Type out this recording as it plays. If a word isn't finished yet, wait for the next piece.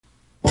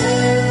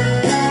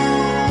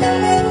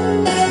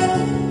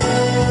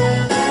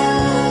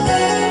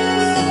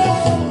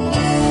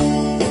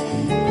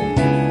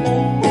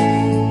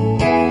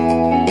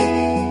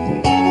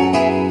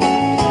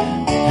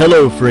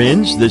Hello,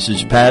 friends. This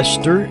is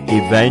Pastor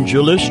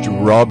Evangelist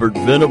Robert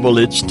Venable.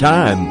 It's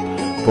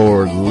time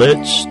for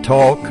Let's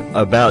Talk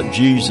About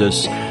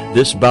Jesus.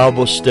 This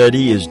Bible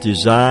study is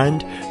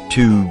designed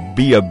to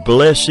be a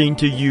blessing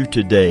to you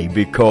today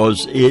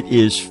because it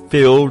is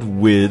filled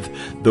with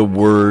the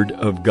Word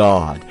of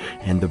God.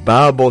 And the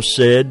Bible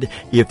said,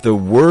 if the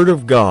Word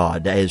of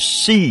God as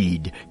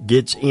seed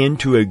gets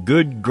into a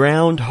good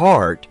ground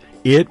heart,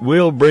 it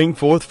will bring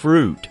forth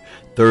fruit.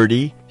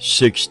 30,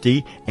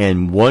 60,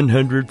 and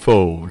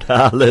 100-fold.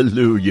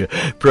 Hallelujah.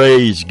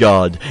 Praise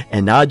God.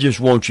 And I just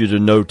want you to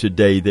know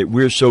today that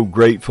we're so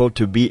grateful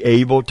to be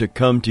able to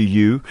come to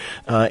you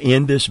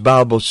in this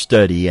Bible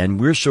study. And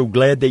we're so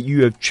glad that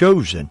you have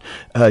chosen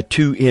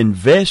to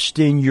invest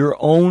in your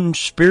own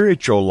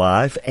spiritual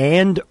life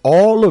and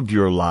all of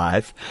your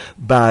life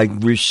by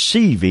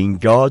receiving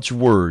God's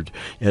Word.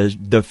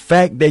 The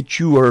fact that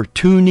you are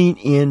tuning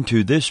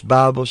into this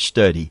Bible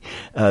study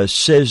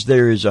says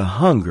there is a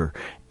hunger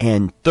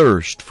and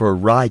thirst for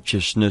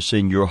righteousness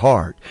in your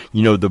heart.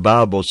 You know, the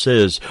Bible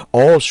says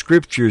all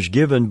Scripture is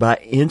given by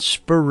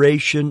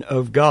inspiration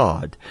of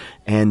God.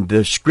 And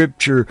the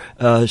Scripture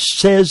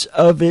says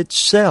of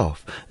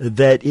itself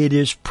that it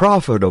is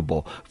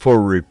profitable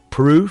for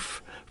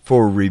reproof,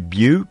 for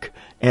rebuke,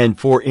 and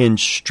for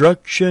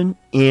instruction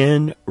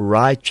in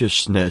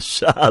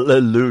righteousness.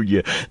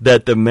 Hallelujah.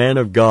 That the man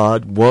of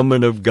God,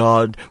 woman of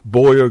God,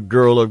 boy or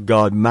girl of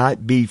God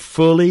might be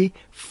fully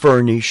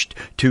furnished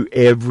to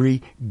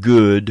every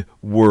good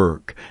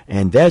work.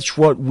 And that's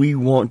what we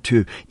want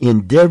to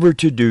endeavor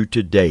to do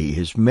today,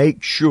 is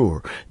make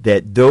sure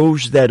that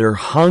those that are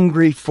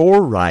hungry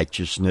for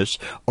righteousness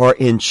are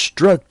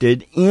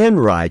instructed in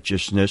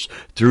righteousness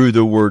through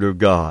the Word of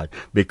God.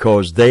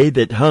 Because they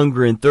that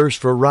hunger and thirst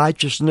for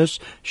righteousness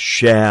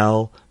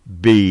shall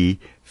be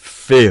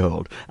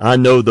filled. I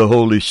know the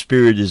Holy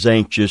Spirit is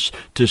anxious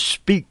to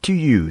speak to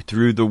you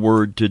through the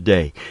Word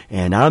today.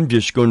 And I'm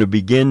just going to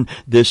begin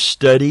this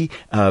study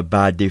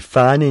by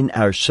defining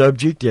our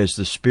subject as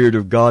the Spirit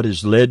of God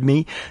has led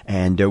me.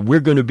 And we're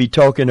going to be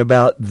talking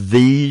about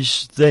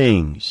these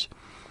things.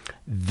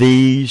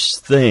 These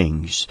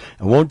things.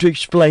 I want to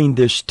explain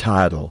this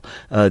title.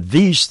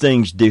 These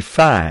things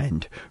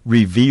defined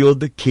reveal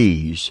the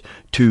keys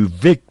to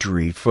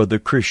victory for the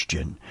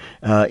Christian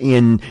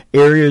in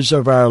areas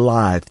of our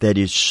life that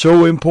is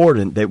so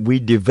important that we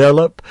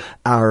develop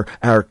our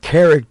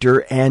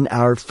character and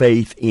our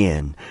faith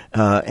in.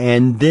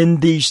 And then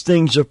these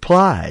things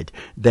applied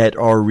that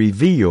are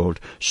revealed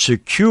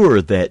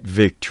secure that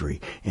victory.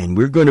 And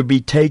we're going to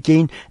be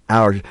taking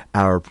our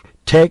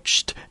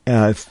text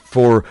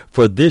for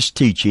this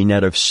teaching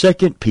out of 2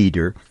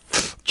 Peter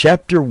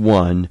chapter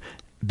 1,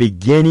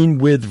 beginning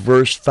with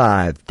verse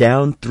 5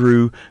 down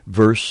through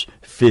verse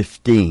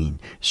 15.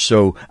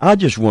 So I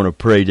just want to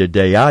pray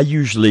today. I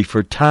usually,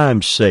 for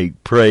time's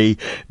sake, pray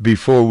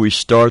before we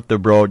start the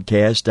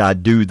broadcast. I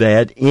do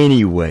that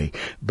anyway.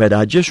 But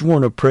I just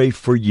want to pray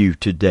for you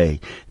today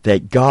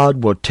that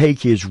God will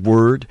take His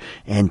Word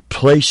and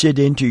place it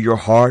into your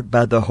heart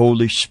by the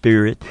Holy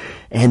Spirit,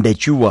 and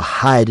that you will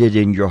hide it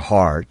in your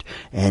heart,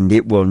 and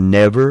it will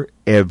never,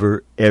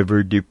 ever,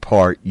 ever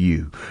depart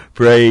you.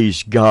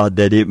 Praise God,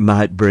 that it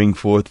might bring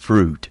forth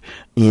fruit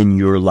in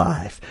your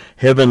life.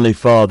 Heavenly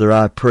Father,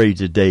 I pray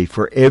today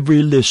for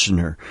every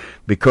listener,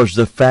 because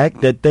the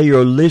fact that they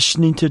are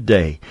listening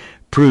today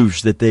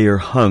proves that they are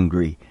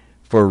hungry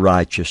for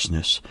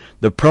righteousness.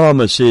 The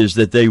promise is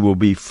that they will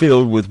be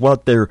filled with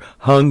what they're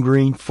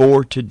hungering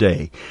for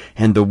today.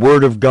 And the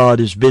Word of God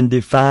has been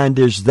defined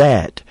as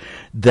that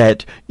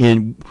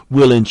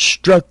will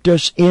instruct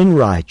us in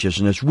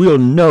righteousness. We'll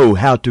know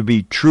how to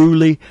be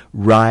truly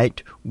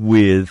right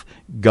with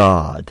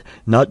God.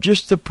 Not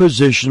just the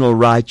positional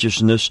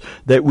righteousness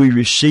that we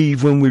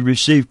receive when we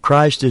receive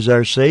Christ as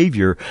our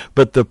Savior,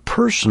 but the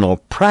personal,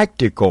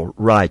 practical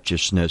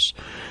righteousness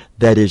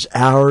that is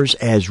ours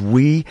as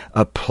we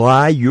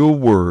apply your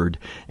Word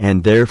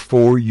and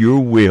therefore your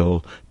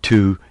will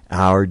to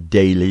our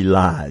daily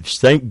lives.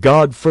 Thank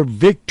God for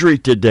victory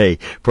today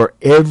for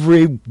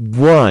every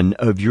one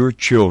of your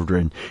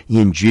children.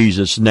 In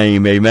Jesus'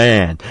 name,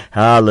 amen.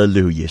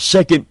 Hallelujah.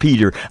 2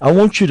 Peter, I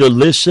want you to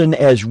listen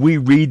as we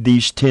read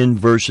these 10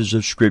 verses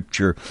of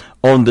Scripture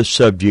on the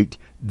subject,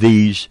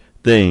 these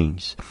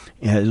things.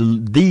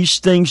 These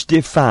things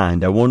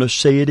defined, I want to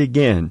say it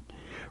again,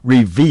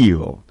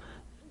 reveal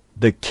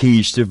the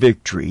keys to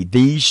victory.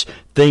 These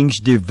things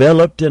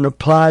developed and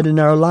applied in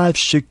our life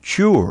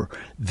secure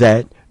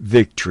that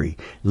victory.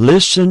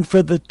 Listen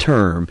for the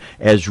term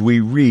as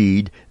we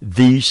read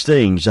these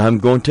things. I'm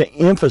going to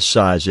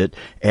emphasize it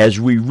as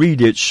we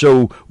read it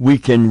so we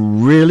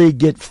can really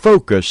get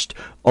focused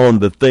on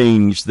the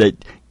things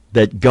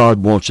that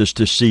God wants us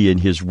to see in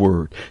His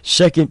Word.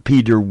 2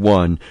 Peter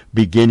 1,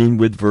 beginning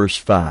with verse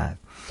 5.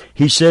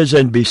 He says,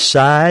 "And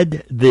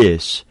beside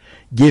this,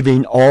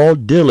 giving all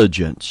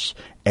diligence,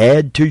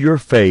 add to your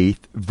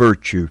faith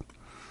virtue,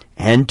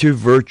 and to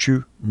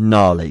virtue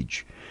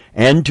knowledge,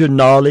 and to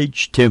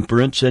knowledge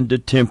temperance, and to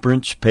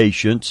temperance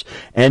patience,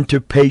 and to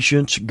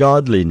patience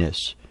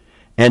godliness,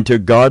 and to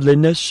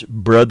godliness,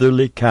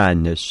 brotherly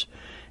kindness,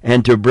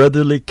 and to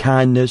brotherly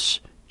kindness,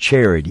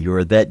 charity,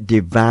 or that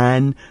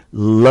divine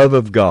love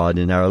of God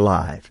in our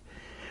life.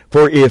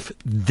 For if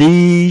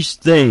these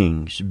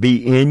things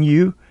be in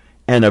you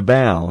and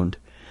abound,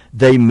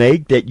 they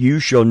make that you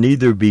shall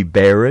neither be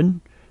barren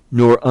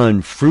nor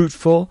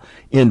unfruitful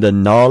in the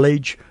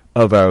knowledge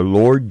of our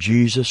Lord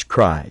Jesus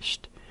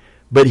Christ.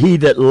 But he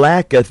that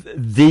lacketh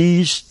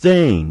these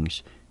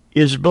things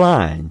is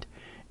blind,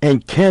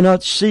 and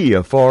cannot see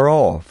afar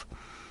off,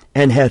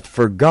 and hath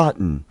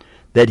forgotten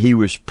that he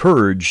was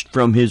purged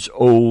from his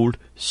old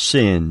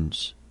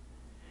sins.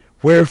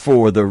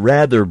 Wherefore the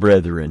rather,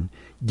 brethren,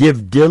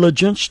 give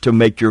diligence to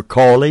make your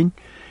calling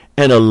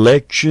and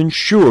election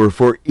sure,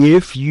 for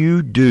if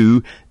you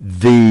do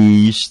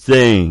these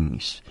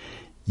things,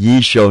 ye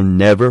shall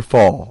never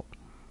fall.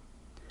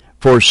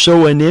 For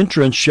so an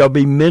entrance shall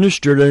be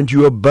ministered unto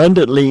you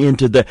abundantly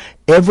into the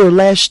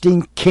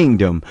everlasting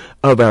kingdom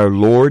of our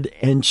Lord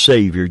and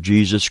Savior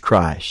Jesus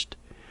Christ.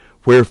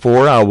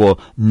 Wherefore I will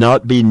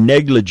not be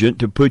negligent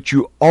to put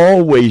you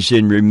always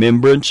in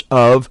remembrance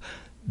of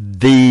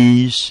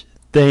these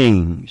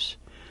things,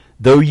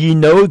 though ye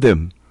know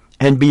them,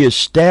 and be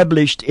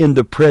established in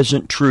the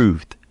present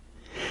truth.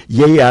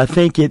 Yea, I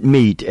think it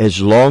meet, as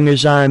long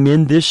as I am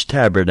in this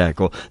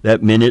tabernacle,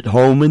 that meant at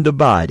home in the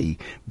body,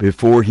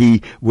 before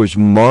he was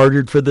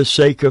martyred for the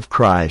sake of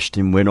Christ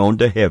and went on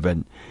to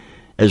heaven,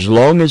 as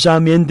long as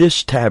I'm in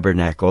this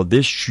tabernacle,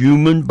 this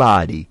human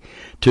body,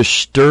 to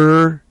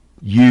stir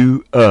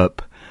you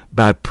up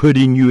by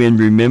putting you in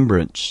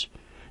remembrance,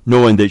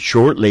 knowing that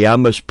shortly I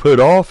must put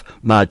off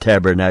my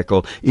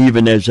tabernacle,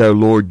 even as our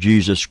Lord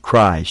Jesus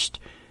Christ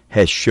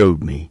has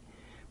showed me.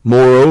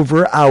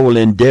 Moreover, I will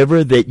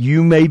endeavor that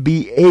you may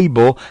be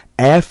able,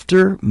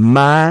 after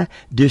my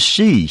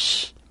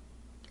decease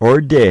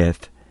or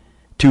death,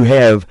 to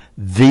have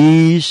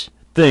these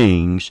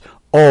things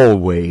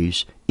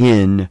always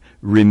in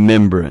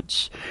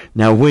remembrance.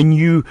 Now, when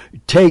you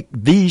take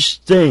these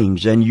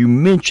things and you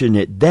mention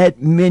it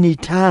that many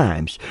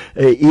times,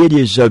 it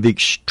is of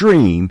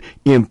extreme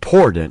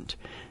importance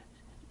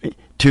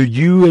to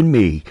you and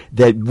me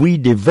that we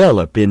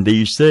develop in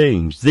these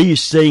things.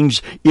 These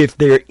things, if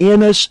they're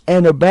in us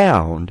and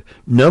abound,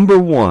 number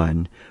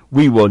one,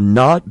 we will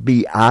not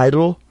be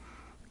idle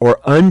or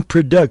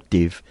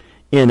unproductive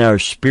in our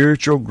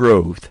spiritual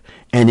growth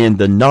and in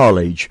the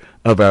knowledge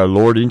of our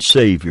Lord and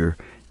Savior,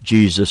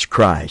 Jesus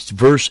Christ.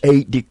 Verse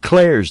 8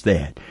 declares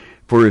that,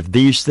 for if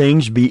these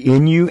things be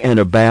in you and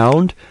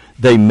abound,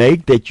 they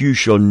make that you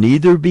shall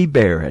neither be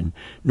barren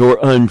nor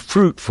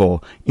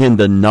unfruitful in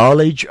the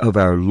knowledge of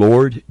our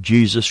Lord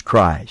Jesus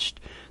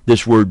Christ.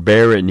 This word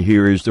barren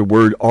here is the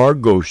word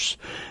argos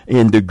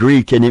in the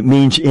Greek, and it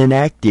means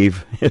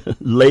inactive,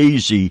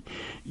 lazy,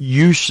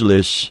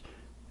 useless,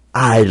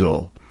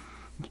 idle.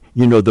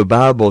 You know, the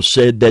Bible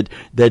said that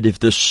if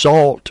the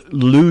salt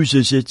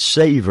loses its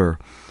savor,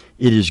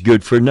 it is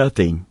good for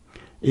nothing.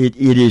 It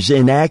is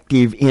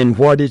inactive in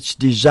what it's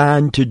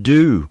designed to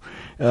do.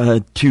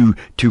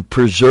 To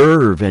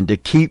preserve and to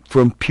keep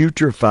from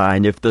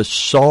putrefying. If the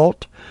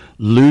salt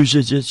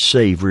loses its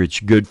savor, it's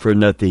good for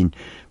nothing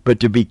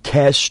but to be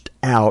cast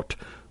out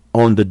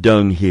on the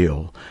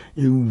dunghill.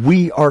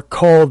 We are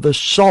called the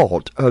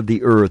salt of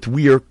the earth.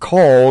 We are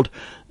called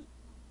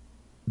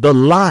the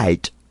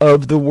light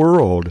of the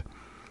world.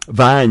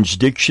 Vine's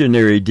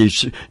dictionary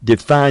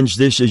defines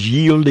this as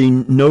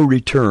yielding no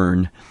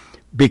return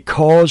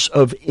because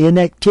of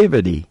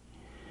inactivity,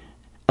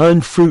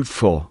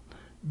 unfruitful,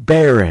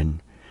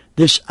 barren.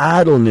 This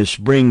idleness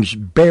brings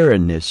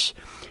barrenness,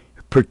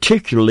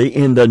 particularly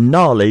in the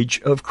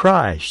knowledge of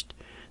Christ.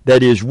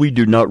 That is, we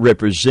do not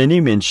represent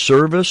him in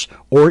service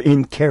or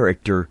in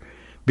character,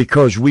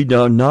 because we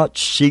do not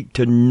seek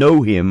to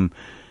know him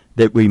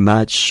that we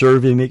might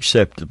serve him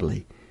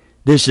acceptably.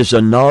 This is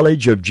a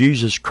knowledge of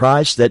Jesus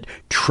Christ that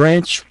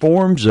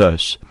transforms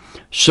us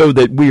so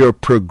that we are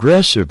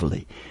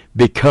progressively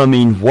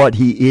becoming what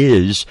he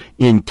is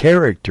in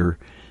character,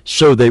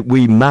 so that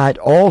we might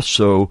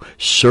also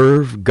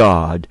serve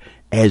God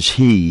as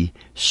he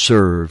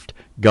served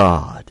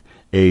God.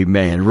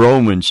 Amen.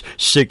 Romans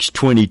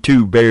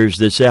 6:22 bears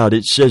this out.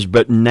 It says,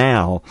 but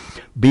now,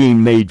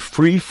 being made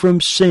free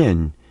from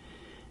sin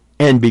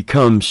and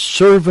become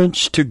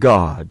servants to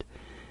God,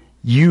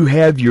 you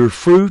have your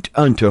fruit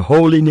unto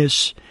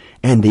holiness,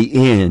 and the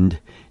end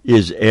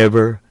is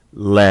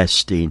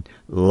everlasting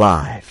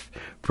life.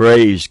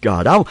 Praise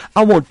God.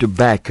 I want to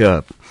back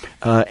up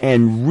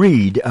and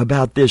read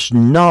about this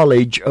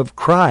knowledge of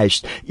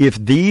Christ. If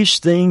these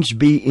things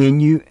be in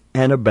you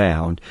and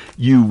abound,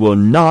 you will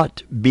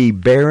not be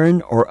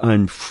barren or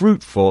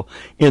unfruitful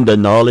in the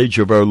knowledge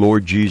of our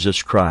Lord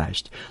Jesus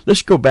Christ.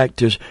 Let's go back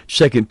to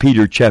 2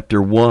 Peter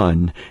chapter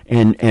 1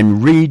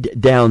 and read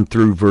down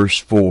through verse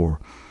 4.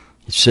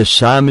 It says,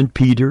 Simon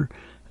Peter,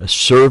 a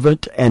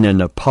servant and an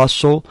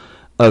apostle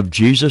of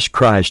Jesus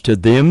Christ, to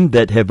them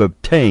that have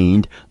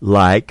obtained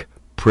like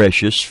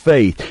precious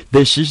faith.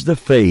 This is the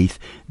faith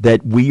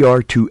that we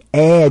are to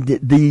add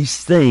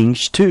these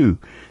things to.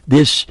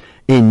 This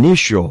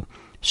initial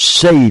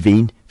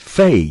saving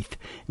faith.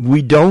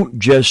 We don't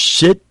just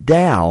sit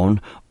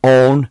down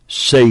on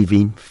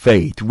saving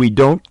faith. We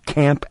don't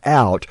camp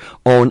out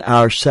on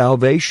our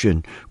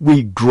salvation.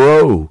 We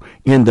grow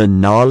in the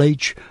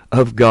knowledge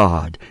of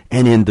God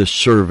and in the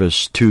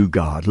service to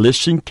God.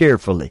 Listen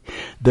carefully.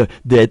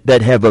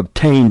 That have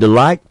obtained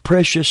like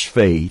precious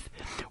faith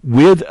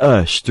with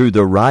us through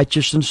the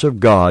righteousness of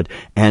God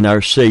and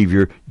our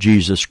Savior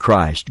Jesus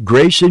Christ.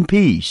 Grace and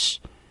peace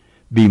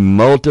be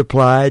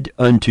multiplied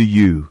unto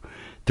you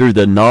through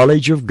the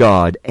knowledge of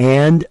God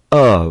and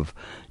of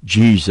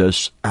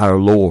Jesus our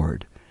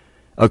Lord.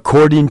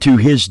 According to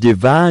his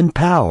divine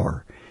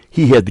power,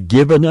 he hath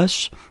given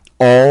us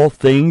all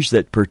things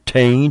that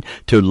pertain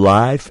to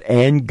life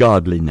and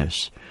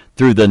godliness,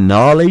 through the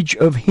knowledge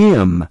of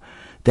him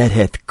that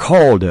hath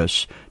called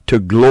us to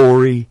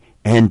glory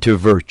and to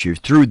virtue.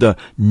 Through the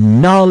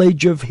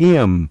knowledge of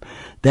him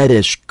that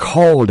has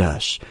called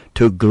us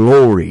to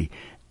glory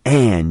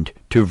and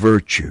to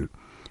virtue,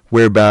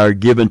 whereby are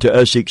given to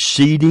us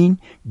exceeding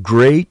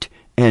great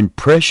and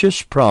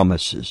precious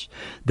promises,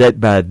 that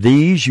by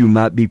these you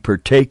might be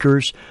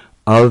partakers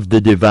of the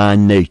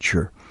divine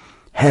nature,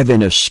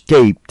 having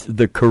escaped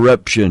the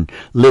corruption,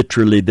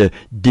 literally the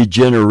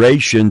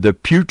degeneration, the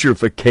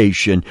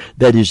putrefaction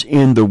that is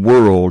in the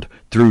world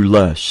through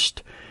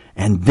lust.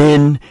 And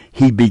then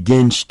he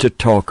begins to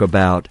talk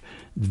about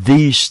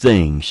these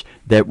things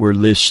that were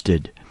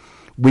listed.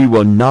 We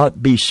will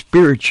not be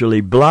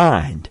spiritually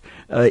blind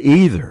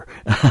either.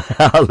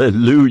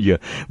 Hallelujah.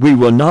 We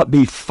will not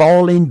be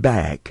falling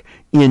back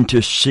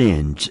into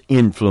sin's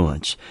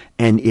influence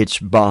and its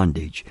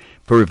bondage.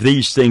 For if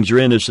these things are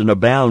in us and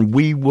abound,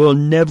 we will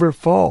never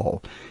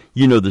fall.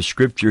 You know, the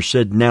scripture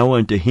said, now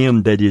unto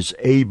him that is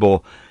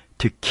able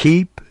to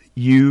keep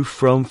you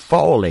from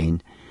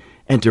falling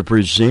and to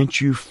present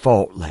you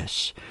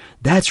faultless.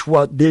 That's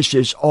what this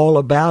is all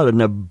about,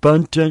 an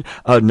abundant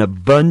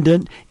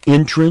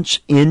entrance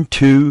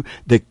into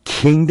the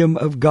kingdom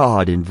of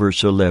God in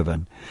verse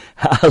 11.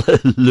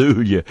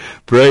 Hallelujah.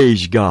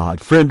 Praise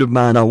God. Friend of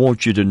mine, I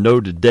want you to know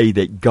today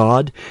that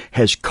God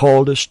has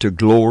called us to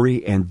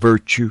glory and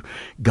virtue.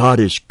 God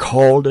has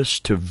called us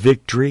to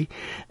victory,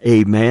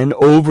 amen,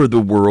 over the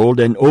world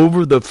and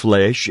over the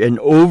flesh and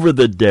over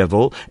the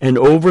devil and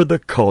over the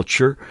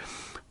culture.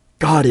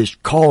 God has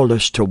called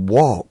us to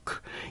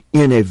walk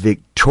in a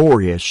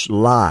victorious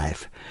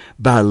life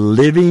by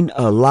living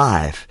a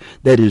life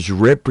that is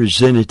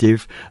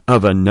representative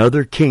of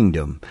another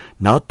kingdom,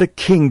 not the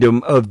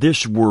kingdom of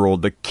this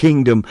world, the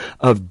kingdom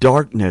of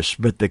darkness,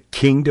 but the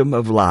kingdom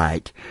of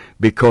light,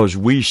 because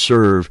we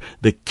serve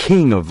the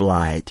King of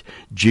light,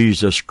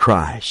 Jesus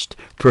Christ.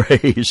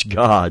 Praise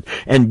God.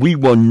 And we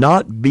will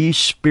not be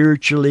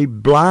spiritually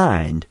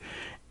blind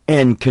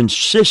and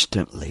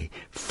consistently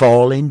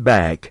falling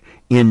back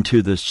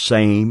into the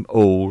same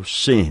old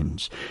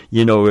sins.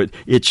 You know,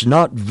 it's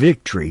not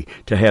victory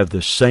to have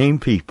the same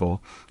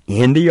people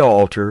in the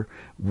altar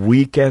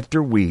week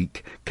after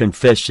week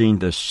confessing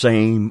the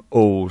same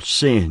old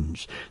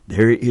sins.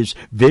 There is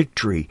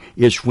victory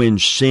is when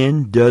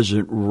sin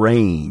doesn't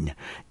reign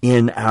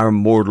in our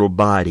mortal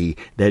body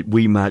that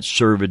we might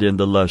serve it in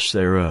the lust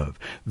thereof.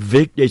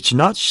 It's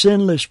not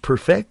sinless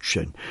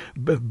perfection,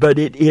 but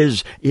it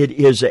is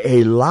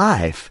a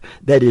life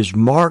that is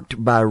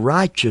marked by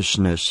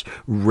righteousness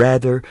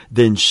rather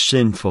than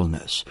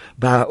sinfulness,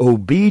 by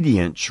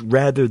obedience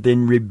rather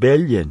than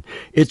rebellion.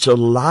 It's a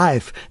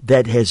life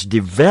that has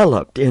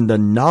developed in the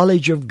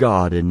knowledge of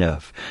God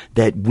enough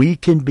that we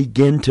can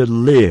begin to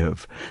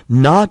live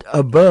not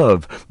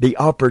above the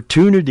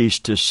opportunities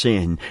to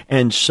sin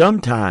and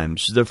sometimes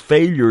the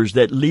failures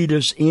that lead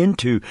us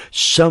into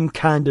some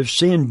kind of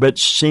sin, but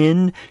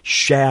sin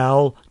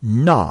shall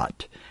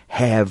not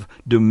have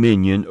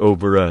dominion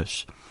over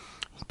us.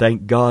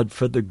 Thank God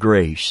for the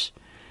grace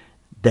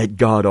that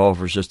God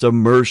offers us, the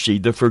mercy,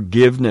 the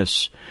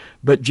forgiveness,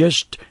 but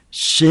just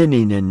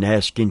sinning and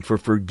asking for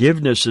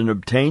forgiveness and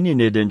obtaining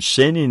it and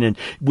sinning, and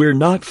we're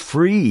not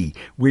free.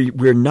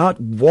 We're not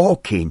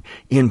walking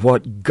in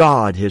what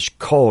God has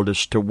called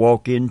us to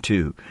walk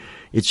into.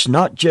 It's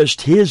not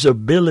just his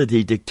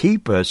ability to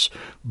keep us,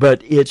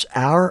 but it's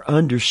our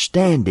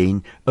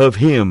understanding of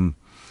him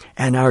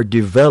and our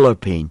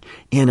developing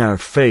in our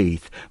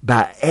faith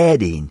by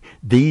adding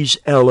these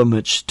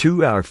elements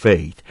to our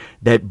faith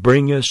that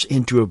bring us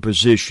into a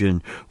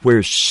position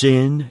where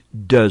sin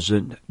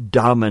doesn't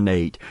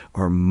dominate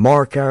or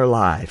mark our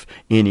life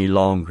any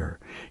longer.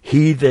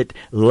 He that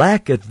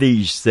lacketh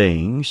these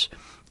things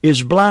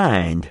is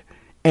blind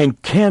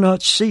and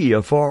cannot see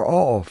afar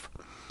off.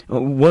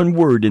 One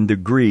word in the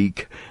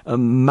Greek,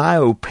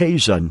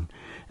 myopazon,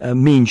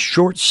 means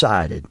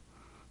short-sighted,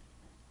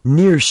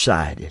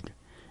 nearsighted.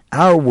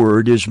 Our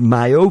word is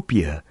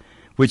myopia,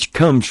 which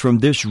comes from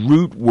this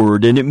root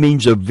word, and it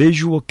means a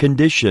visual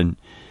condition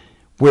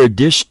where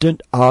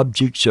distant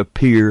objects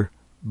appear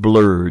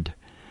blurred.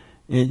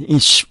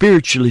 And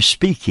spiritually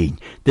speaking,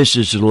 this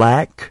is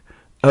lack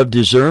of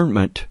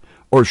discernment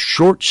or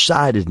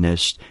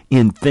short-sightedness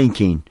in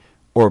thinking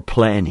or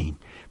planning,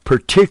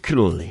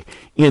 particularly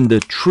in the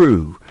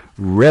true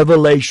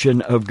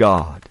revelation of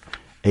God.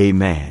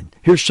 Amen.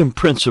 Here's some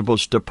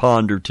principles to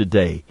ponder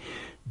today.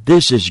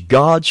 This is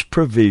God's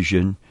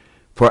provision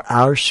for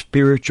our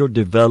spiritual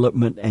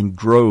development and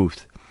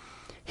growth.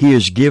 He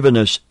has given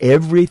us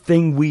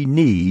everything we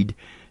need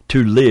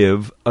to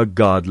live a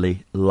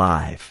godly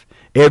life.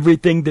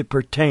 Everything that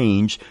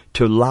pertains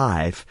to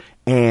life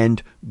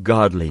and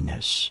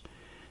godliness.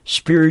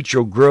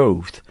 Spiritual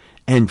growth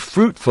and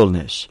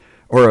fruitfulness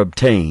are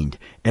obtained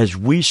as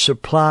we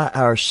supply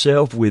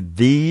ourselves with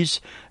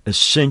these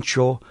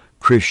essential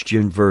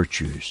Christian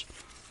virtues.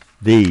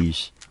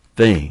 These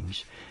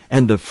things.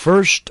 And the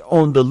first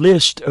on the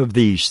list of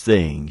these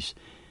things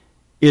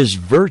is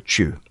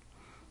virtue.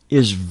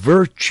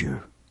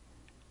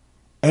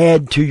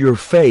 Add to your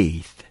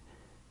faith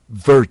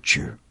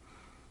virtue.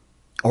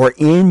 Or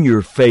in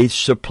your faith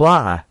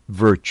supply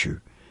virtue.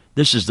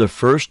 This is the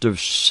first of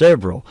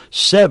several,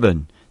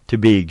 7 to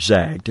be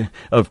exact.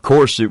 Of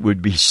course it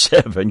would be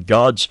 7,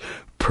 God's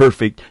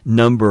perfect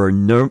number, or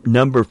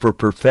number for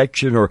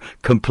perfection or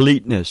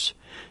completeness.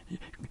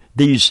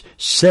 These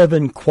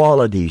 7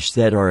 qualities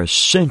that are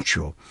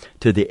essential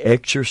to the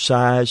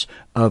exercise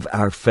of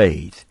our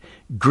faith.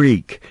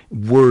 Greek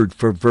word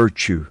for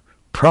virtue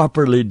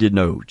properly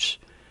denotes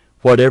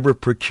whatever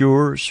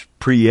procures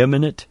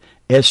preeminent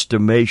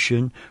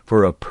estimation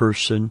for a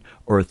person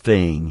or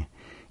thing.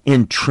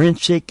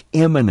 Intrinsic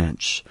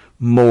eminence,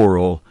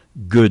 moral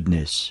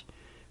goodness.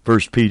 1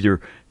 Peter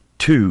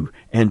 2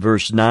 and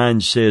verse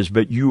 9 says,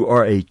 "But you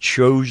are a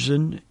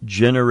chosen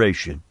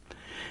generation,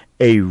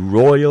 a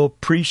royal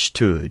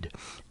priesthood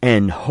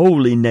and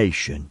holy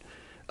nation,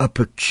 a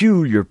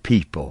peculiar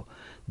people,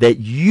 that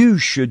you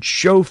should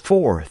show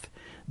forth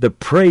the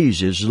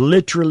praises,"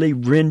 literally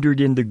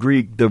rendered in the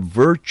Greek, the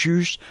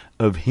virtues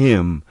of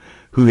Him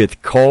who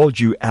hath called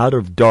you out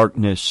of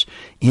darkness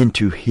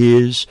into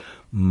His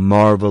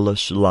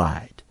marvelous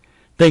light.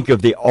 Think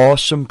of the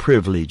awesome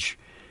privilege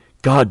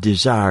God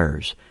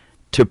desires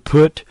to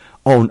put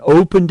on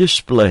open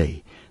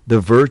display the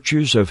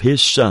virtues of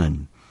His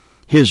Son,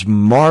 His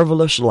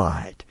marvelous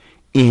light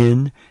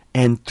in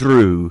and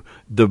through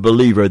the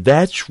believer.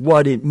 That's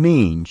what it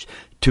means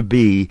to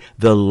be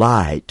the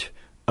light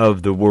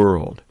of the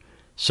world.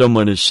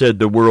 Someone has said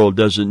the world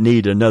doesn't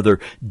need another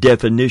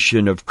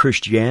definition of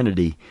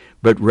Christianity,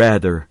 but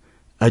rather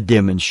a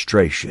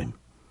demonstration.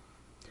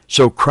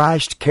 So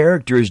Christ's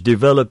character is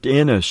developed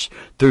in us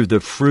through the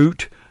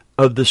fruit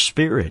of the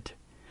Spirit.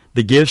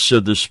 The gifts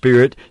of the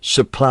Spirit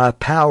supply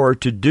power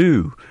to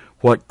do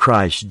what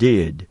Christ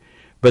did,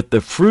 but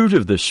the fruit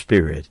of the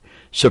Spirit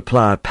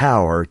supply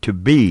power to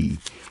be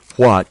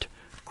what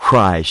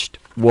Christ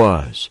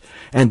was.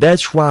 And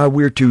that's why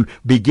we're to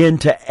begin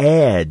to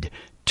add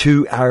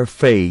to our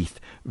faith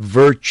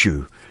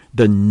virtue,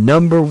 the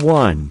number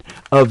 1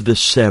 of the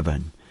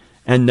 7.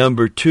 And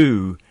number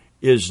 2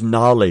 is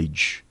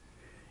knowledge.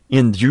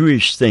 In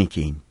Jewish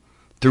thinking,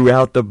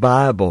 throughout the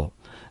Bible,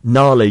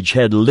 knowledge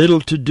had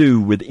little to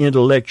do with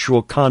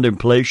intellectual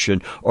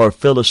contemplation or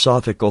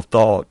philosophical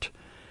thought,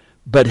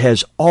 but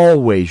has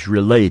always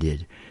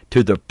related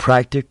to the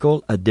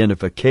practical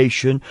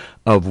identification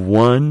of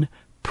one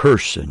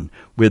person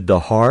with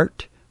the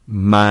heart,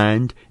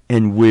 mind,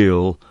 and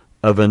will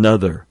of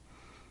another.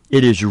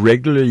 It is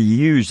regularly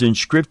used in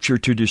Scripture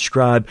to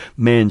describe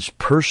man's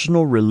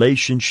personal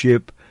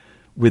relationship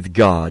with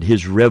God,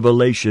 his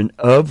revelation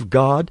of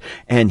God,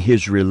 and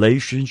his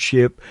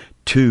relationship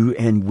to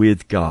and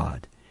with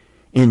God.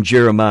 In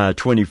Jeremiah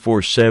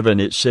 24:7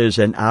 it says,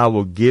 "And I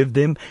will give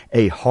them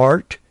a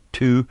heart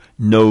to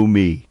know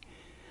me,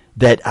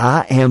 that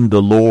I am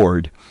the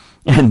Lord,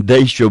 and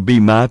they shall be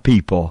my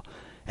people,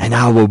 and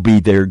I will be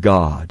their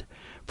God.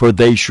 For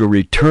they shall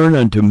return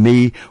unto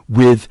me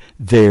with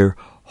their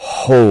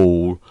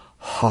whole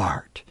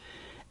heart."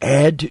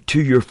 Add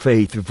to your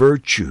faith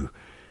virtue,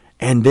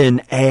 and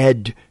then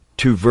add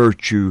to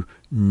virtue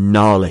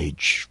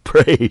knowledge.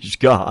 Praise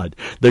God.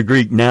 The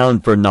Greek noun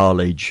for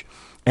knowledge,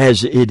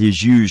 as it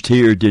is used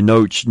here,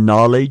 denotes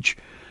knowledge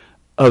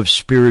of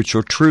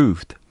spiritual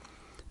truth.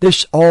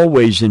 This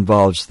always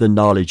involves the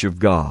knowledge of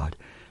God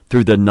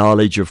through the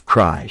knowledge of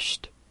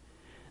Christ.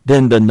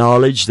 Then the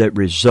knowledge that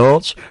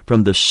results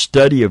from the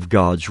study of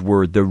God's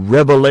Word, the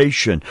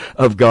revelation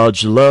of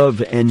God's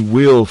love and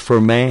will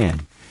for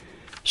man.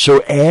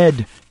 So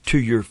add to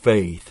your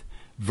faith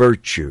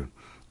virtue,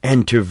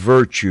 and to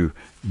virtue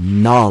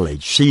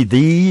knowledge. See,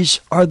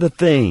 these are the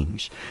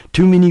things.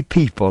 Too many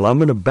people, I'm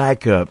going to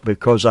back up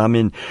because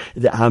I'm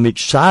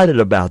excited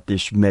about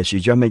this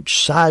message. I'm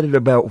excited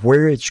about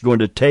where it's going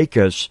to take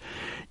us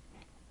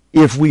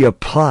if we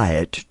apply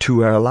it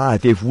to our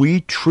life. If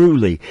we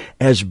truly,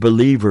 as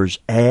believers,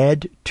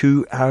 add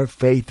to our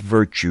faith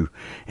virtue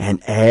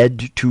and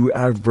add to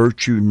our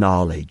virtue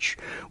knowledge,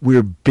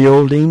 we're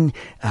building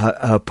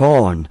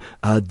upon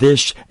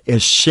this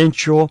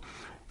essential,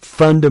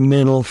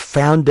 fundamental,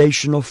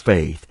 foundational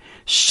faith,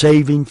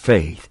 saving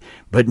faith.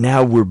 But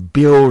now we're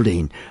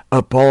building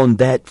upon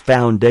that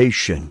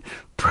foundation.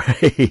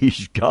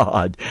 Praise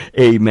God.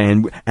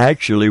 Amen.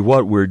 Actually,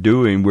 what we're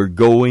doing, we're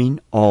going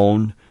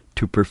on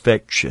to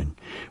perfection.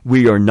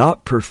 We are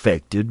not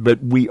perfected,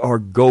 but we are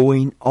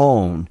going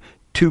on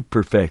to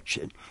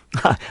perfection.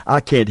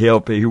 I can't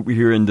help it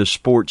here in the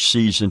sports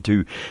season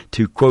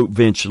to quote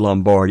Vince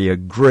Lombardi, a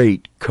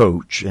great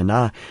coach. And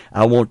I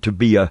want to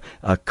be a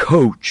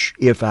coach,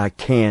 if I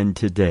can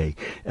today,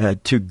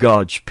 to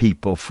God's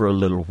people for a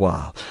little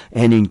while,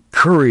 and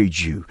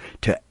encourage you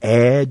to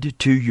add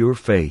to your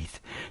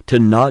faith, to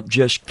not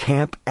just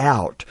camp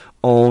out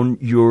on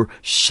your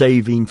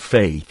saving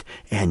faith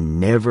and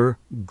never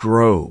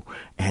grow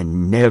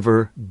and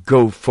never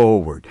go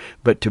forward,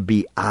 but to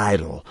be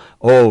idle.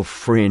 Oh,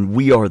 friend,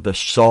 we are the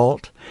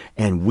salt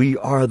and we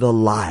are the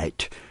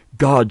light,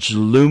 God's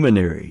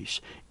luminaries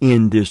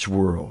in this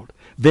world.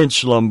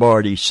 Vince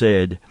Lombardi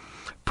said,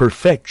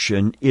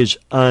 perfection is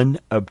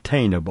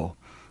unobtainable,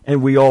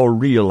 and we all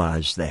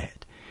realize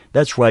that.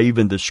 That's why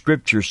even the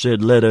Scripture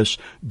said, let us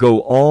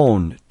go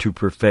on to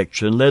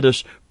perfection. Let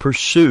us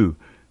pursue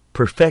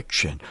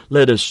perfection.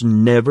 Let us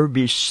never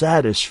be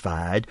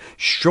satisfied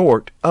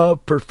short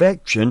of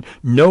perfection,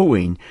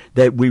 knowing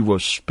that we will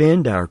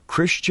spend our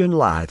Christian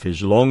life,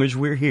 as long as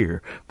we're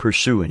here,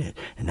 pursuing it.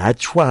 And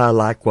that's why I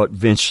like what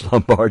Vince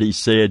Lombardi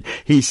said.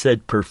 He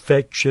said,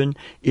 perfection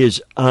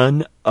is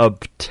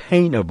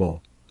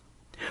unobtainable.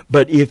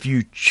 But if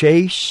you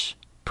chase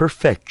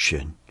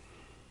perfection,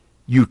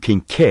 you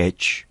can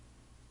catch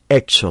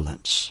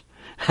excellence.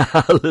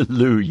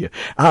 Hallelujah.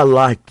 I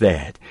like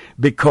that,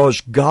 because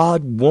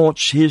God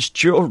wants His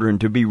children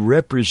to be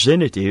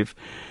representative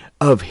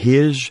of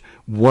His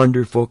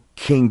wonderful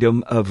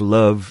kingdom of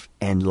love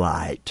and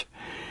light.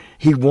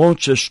 He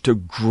wants us to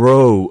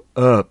grow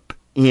up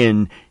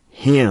in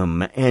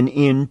Him and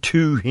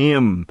into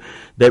Him,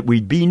 that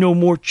we be no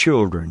more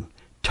children,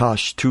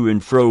 tossed to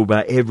and fro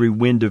by every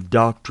wind of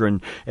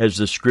doctrine, as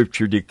the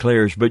Scripture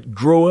declares, but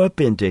grow up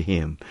into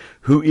Him,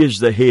 who is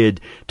the head,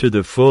 to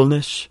the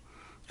fullness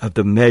of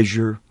the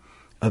measure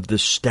of the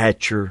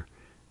stature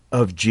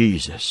of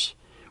Jesus.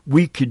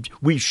 We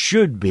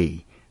should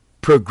be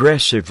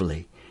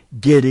progressively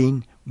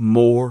getting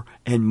more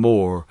and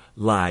more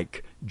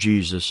like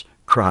Jesus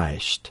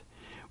Christ.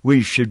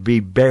 We should be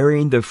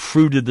bearing the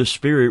fruit of the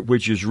Spirit,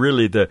 which is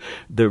really the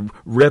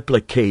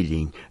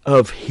replicating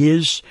of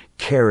His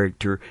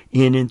character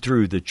in and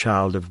through the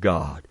child of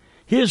God.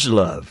 His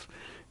love,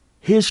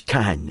 His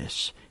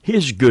kindness,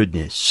 His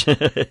goodness,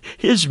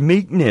 His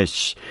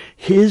meekness,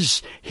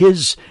 His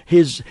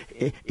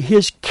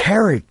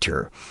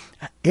character.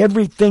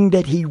 Everything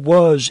that He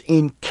was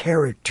in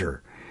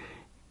character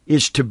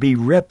is to be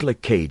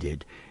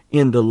replicated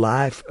in the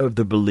life of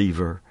the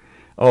believer.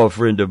 Oh,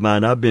 friend of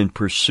mine, I've been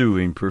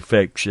pursuing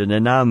perfection,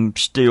 and I'm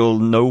still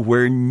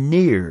nowhere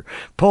near.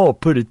 Paul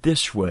put it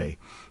this way,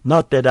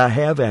 not that I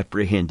have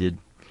apprehended,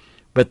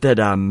 but that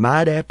I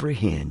might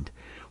apprehend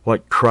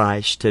what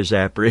Christ has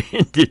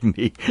apprehended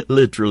me,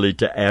 literally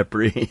to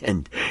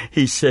apprehend.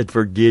 He said,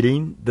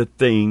 forgetting the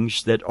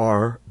things that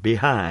are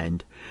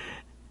behind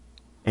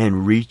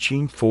and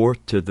reaching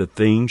forth to the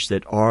things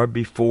that are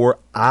before,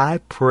 I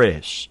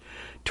press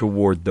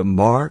toward the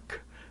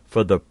mark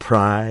for the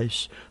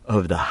prize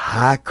of the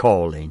high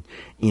calling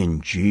in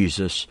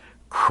Jesus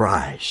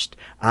Christ.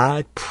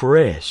 I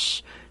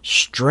press,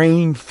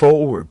 strain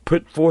forward,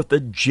 put forth a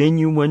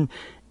genuine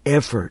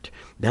effort.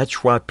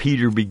 That's why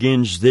Peter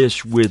begins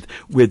this with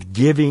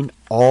giving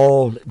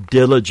all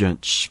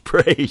diligence.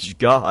 Praise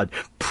God.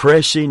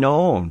 Pressing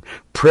on,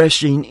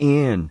 pressing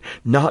in,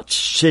 not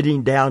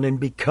sitting down and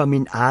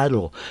becoming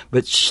idle,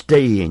 but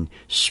staying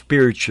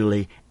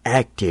spiritually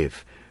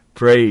active.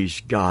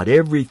 Praise God.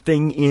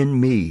 Everything in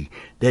me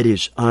that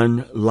is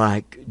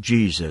unlike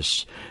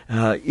Jesus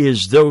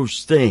is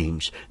those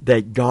things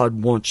that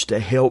God wants to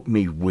help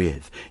me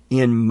with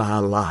in my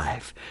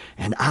life.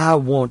 And I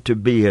want to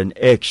be an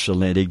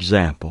excellent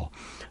example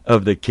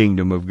of the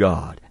kingdom of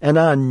God. And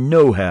I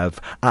know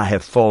I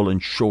have fallen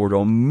short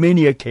on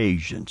many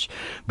occasions.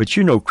 But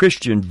you know,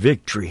 Christian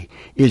victory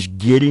is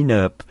getting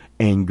up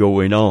and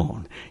going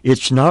on.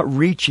 It's not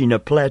reaching a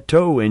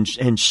plateau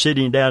and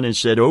sitting down and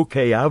said,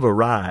 okay, I've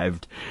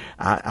arrived.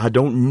 I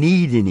don't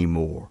need any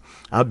more.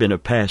 I've been a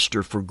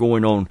pastor for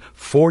going on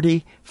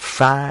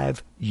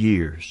 45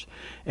 years.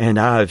 And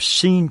I've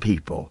seen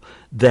people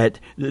that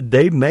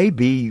they may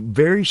be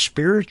very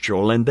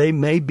spiritual and they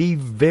may be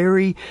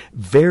very,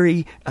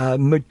 very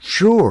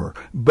mature,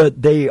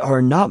 but they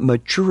are not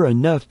mature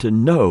enough to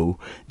know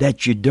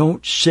that you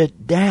don't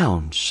sit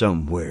down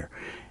somewhere.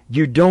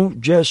 You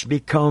don't just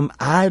become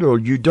idle.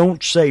 You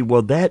don't say,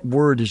 well, that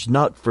word is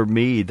not for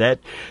me. That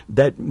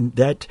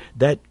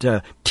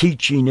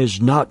teaching is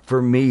not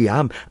for me.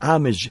 I'm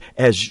as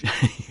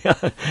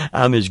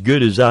I'm as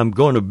good as I'm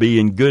going to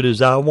be and good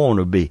as I want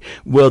to be.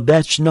 Well,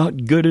 that's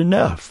not good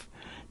enough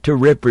to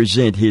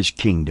represent His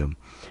kingdom.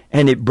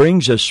 And it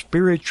brings a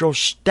spiritual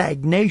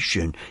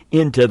stagnation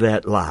into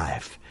that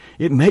life.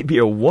 It may be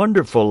a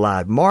wonderful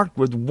life marked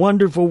with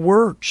wonderful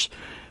works,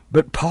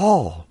 but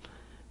Paul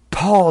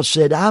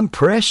said, I'm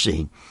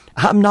pressing.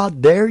 I'm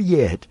not there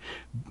yet.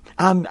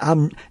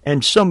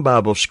 And some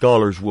Bible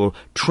scholars will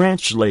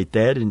translate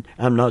that, and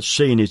I'm not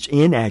saying it's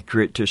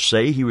inaccurate to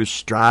say he was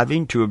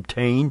striving to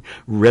obtain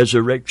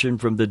resurrection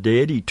from the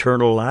dead,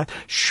 eternal life.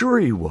 Sure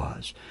he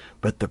was.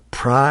 But the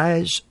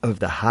prize of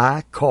the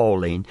high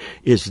calling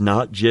is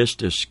not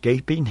just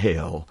escaping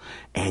hell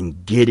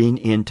and getting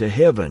into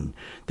heaven.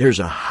 There's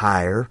a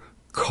higher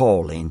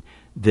calling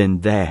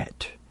than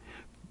that.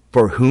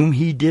 For whom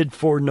he did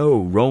foreknow,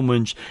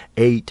 Romans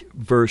 8,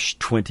 verse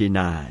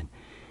 29.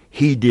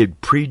 He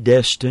did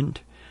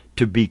predestined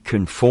to be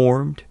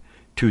conformed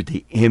to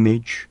the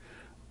image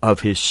of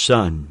his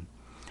Son.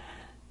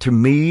 To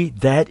me,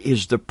 that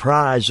is the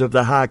prize of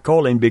the high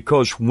calling,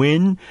 because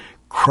when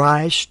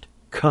Christ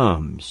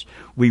comes,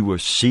 we will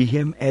see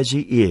him as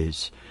he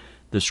is.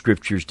 The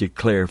Scriptures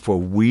declare, for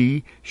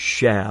we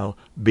shall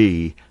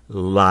be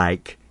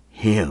like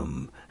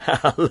him.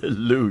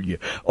 Hallelujah.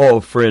 Oh,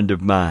 friend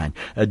of mine,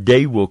 a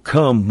day will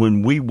come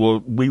when we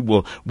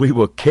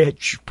will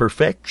catch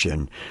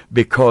perfection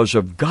because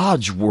of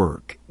God's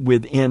work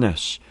within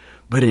us.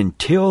 But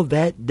until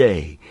that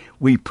day,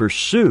 we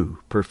pursue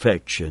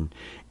perfection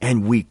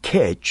and we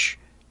catch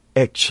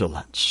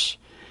excellence.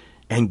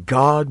 And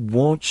God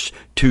wants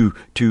to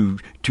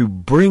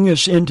bring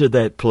us into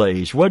that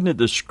place. Wasn't it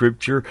the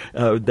Scripture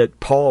that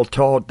Paul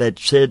taught that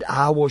said,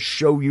 I will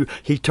show you?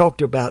 He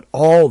talked about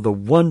all the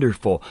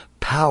wonderful,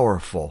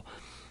 powerful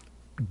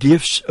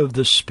gifts of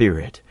the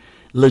Spirit,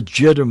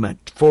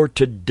 legitimate for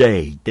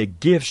today, the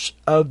gifts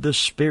of the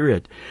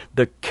Spirit,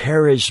 the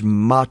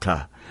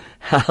charismata.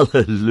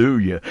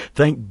 Hallelujah.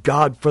 Thank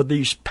God for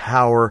these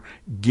power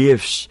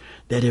gifts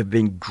that have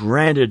been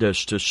granted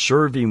us to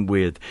serve him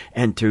with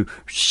and to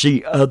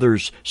see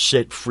others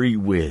set free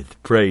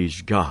with.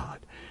 Praise God.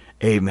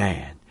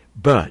 Amen.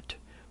 But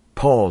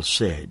Paul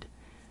said,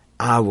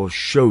 I will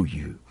show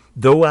you.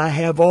 Though I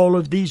have all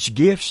of these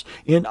gifts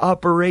in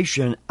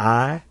operation,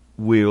 I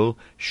will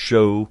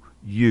show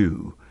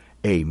you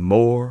a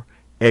more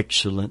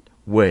excellent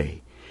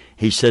way.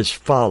 He says,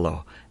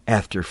 follow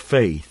after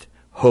faith,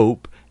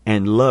 hope,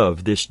 and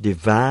love, this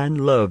divine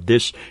love,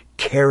 this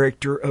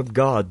character of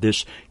God,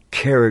 this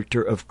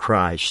character of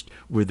Christ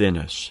within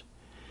us.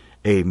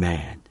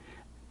 Amen.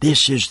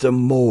 This is the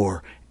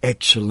more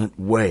excellent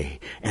way.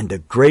 And the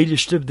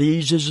greatest of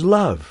these is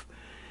love,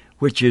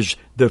 which is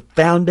the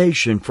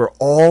foundation for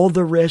all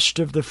the rest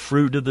of the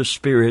fruit of the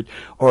Spirit,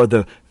 or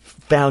the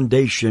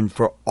foundation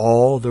for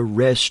all the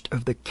rest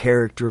of the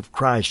character of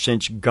Christ.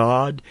 Since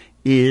God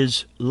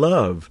is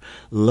love,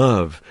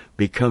 love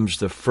becomes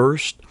the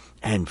first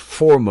and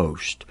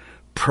foremost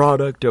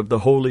product of the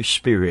Holy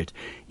Spirit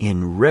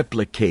in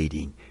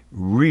replicating,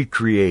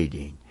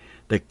 recreating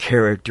the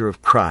character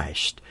of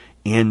Christ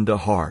in the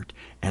heart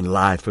and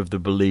life of the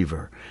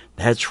believer.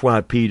 That's why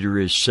Peter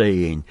is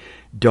saying,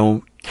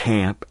 don't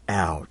camp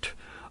out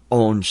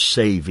on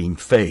saving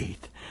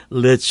faith.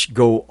 Let's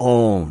go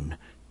on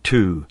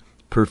to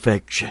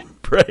perfection.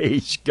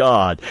 Praise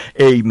God.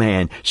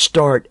 Amen.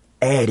 Start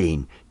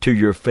adding to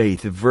your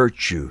faith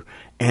virtue,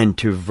 and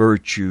to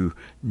virtue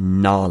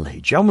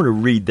knowledge. I'm going to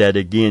read that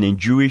again. In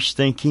Jewish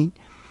thinking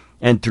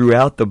and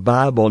throughout the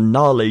Bible,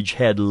 knowledge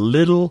had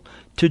little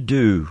to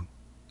do,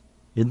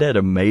 isn't that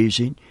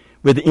amazing,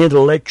 with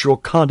intellectual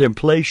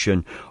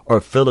contemplation or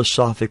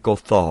philosophical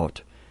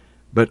thought,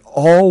 but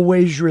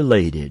always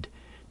related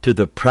to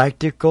the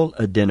practical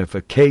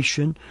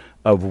identification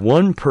of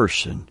one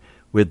person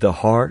with the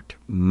heart,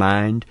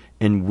 mind,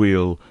 and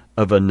will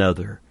of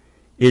another.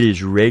 It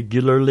is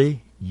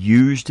regularly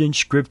used in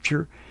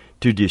Scripture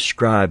to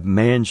describe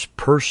man's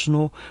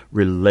personal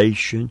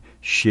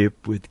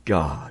relationship with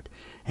God.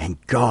 And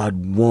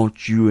God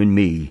wants you and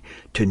me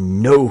to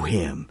know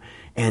him,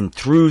 and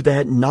through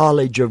that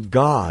knowledge of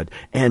God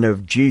and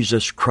of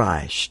Jesus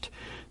Christ,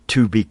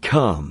 to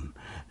become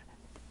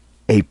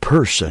a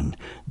person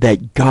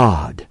that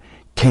God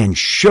can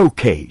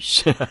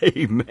showcase,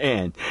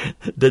 amen,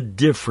 the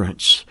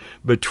difference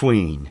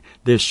between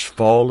this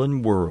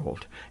fallen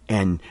world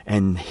and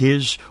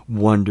his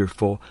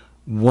wonderful,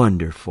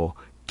 wonderful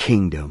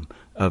kingdom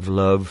of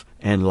love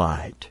and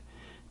light.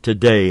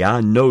 Today, I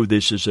know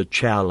this is a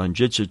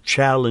challenge. It's a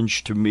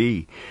challenge to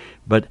me.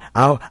 But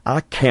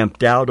I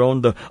camped out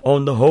on the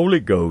Holy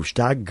Ghost.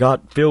 I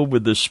got filled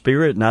with the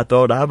Spirit, and I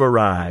thought, I've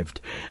arrived.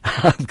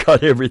 I've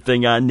got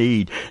everything I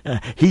need.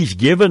 He's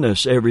given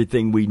us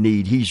everything we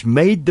need. He's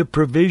made the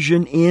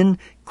provision in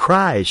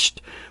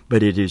Christ.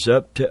 But it is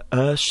up to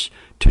us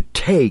to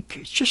take.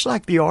 It's just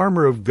like the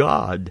armor of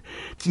God.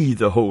 Ye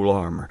the whole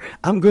armor.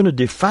 I'm going to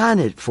define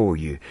it for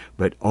you,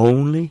 but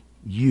only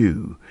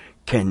you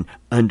can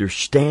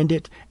understand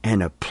it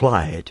and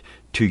apply it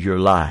to your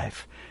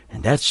life.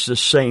 And that's the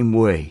same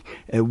way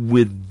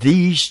with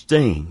these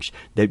things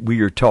that we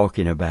are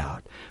talking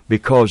about.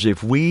 Because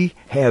if we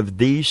have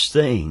these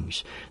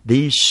things,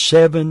 these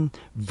 7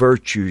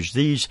 virtues,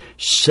 these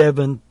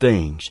 7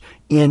 things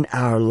in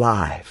our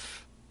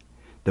life,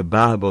 the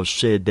Bible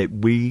said that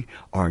we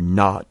are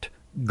not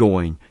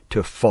going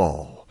to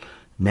fall.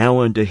 Now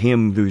unto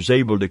him who's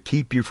able to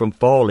keep you from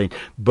falling.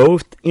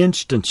 Both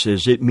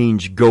instances, it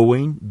means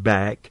going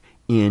back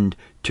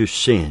into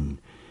sin.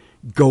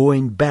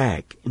 Going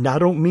back. And I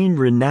don't mean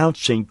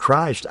renouncing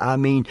Christ. I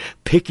mean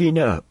picking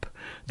up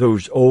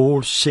those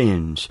old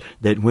sins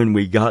that when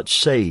we got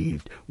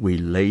saved, we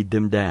laid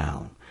them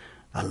down.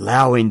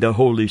 Allowing the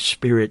Holy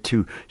Spirit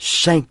to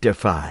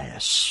sanctify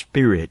us,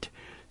 spirit,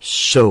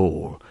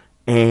 soul,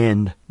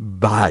 and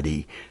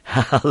body.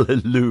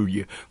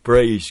 Hallelujah.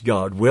 Praise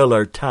God. Well,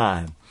 our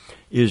time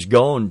is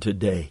gone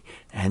today.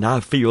 And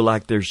I feel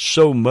like there's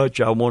so much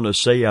I want to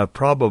say. I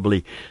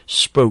probably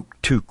spoke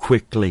too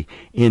quickly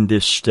in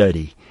this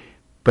study.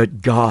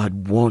 But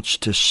God wants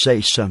to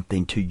say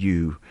something to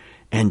you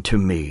and to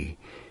me.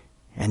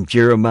 And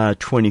Jeremiah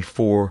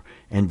 24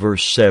 and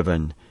verse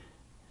 7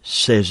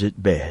 says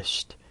it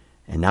best.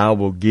 And I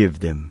will give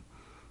them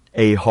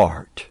a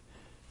heart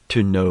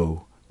to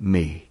know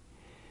me.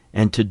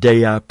 And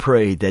today I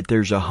pray that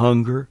there's a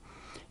hunger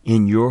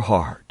in your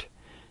heart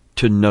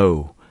to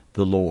know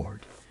the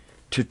Lord,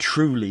 to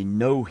truly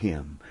know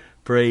Him.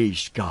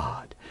 Praise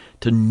God.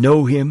 To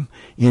know Him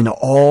in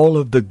all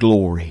of the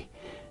glory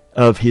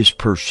of His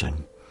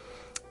person,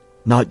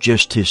 not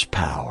just His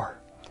power.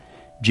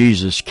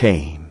 Jesus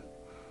came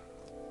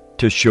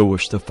to show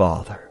us the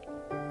Father.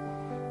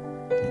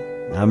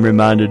 I'm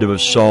reminded of a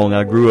song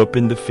I grew up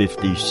in the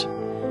 50s.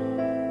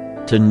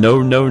 To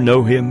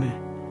know Him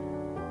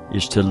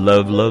is to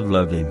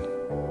love Him.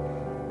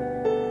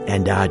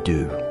 And I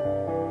do.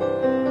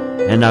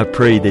 And I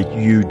pray that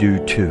you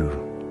do too.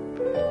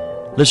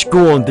 Let's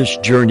go on this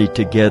journey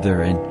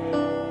together and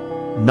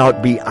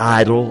not be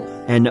idle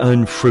and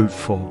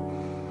unfruitful.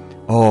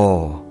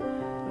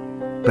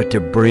 But to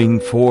bring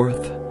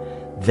forth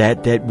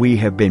that we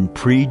have been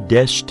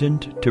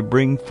predestined to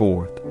bring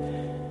forth.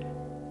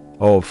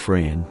 Oh,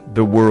 friend,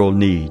 the world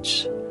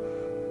needs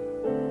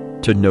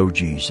to know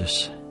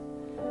Jesus.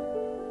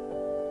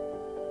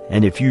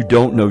 And if you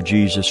don't know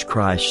Jesus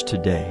Christ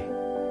today,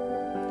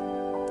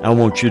 I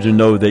want you to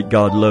know that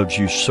God loves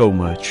you so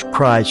much.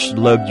 Christ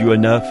loved you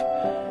enough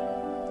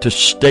to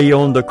stay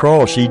on the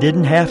cross. He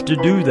didn't have to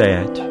do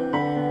that,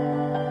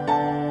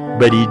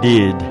 but He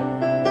did.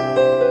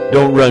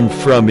 Don't run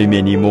from Him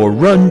anymore.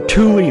 Run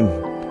to Him.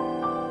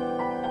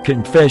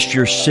 Confess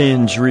your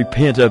sins,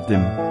 repent of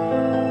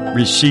them,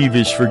 receive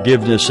His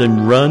forgiveness,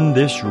 and run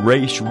this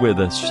race with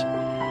us.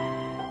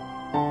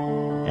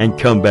 And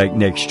come back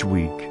next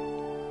week.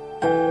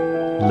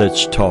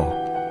 Let's talk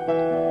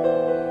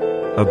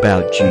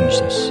about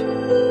Jesus.